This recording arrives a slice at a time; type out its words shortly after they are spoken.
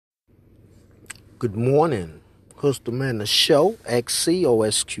Good morning. Who's the man the show?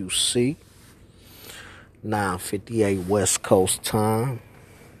 XCOSQC 9:58 West Coast time.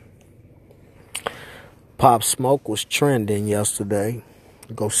 Pop Smoke was trending yesterday.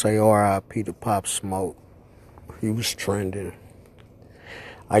 Go say R.I.P. to Pop Smoke. He was trending.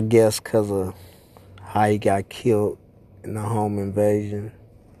 I guess because of how he got killed in the home invasion.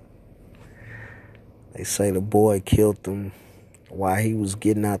 They say the boy killed him while he was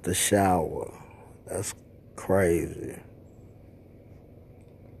getting out the shower. That's crazy.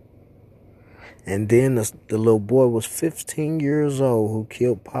 And then the little boy was 15 years old who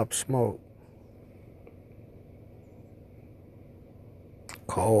killed Pop Smoke.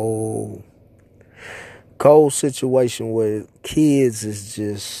 Cold situation where kids is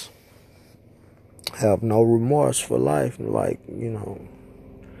just have no remorse for life. And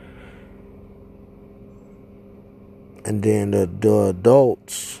then the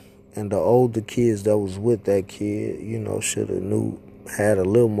adults and the older kids that was with that kid, should have had a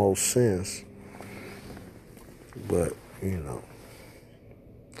little more sense. But,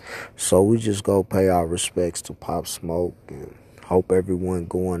 so we just go pay our respects to Pop Smoke and hope everyone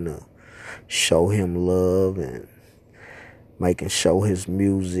going to show him love and making sure his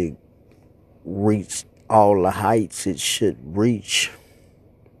music reach all the heights it should reach.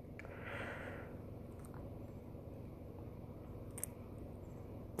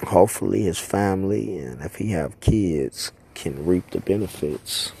 Hopefully his family, and if he have kids, can reap the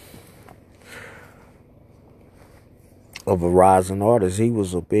benefits of a rising artist. He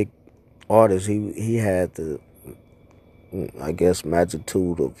was a big artist. He had the, I guess,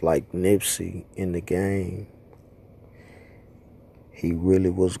 magnitude of like Nipsey in the game. He really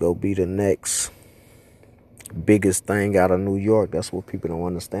was going to be the next biggest thing out of New York. That's what people don't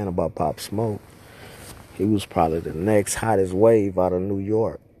understand about Pop Smoke. He was probably the next hottest wave out of New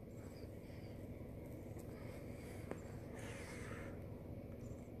York.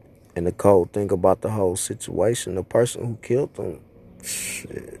 And the cold thing about the whole situation, the person who killed him,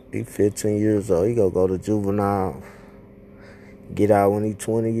 he 15 years old. He gonna go to juvenile, get out when he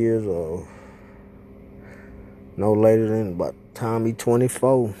 20 years old. No later than about the time he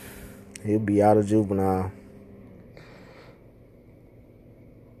 24, he'll be out of juvenile.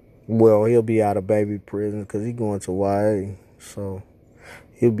 Well, he'll be out of baby prison because he's going to YA. So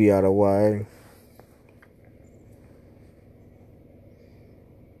he'll be out of YA.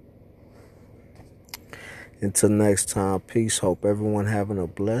 Until next time, peace. Hope everyone having a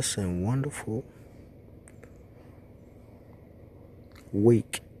blessed and wonderful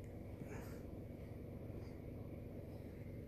week.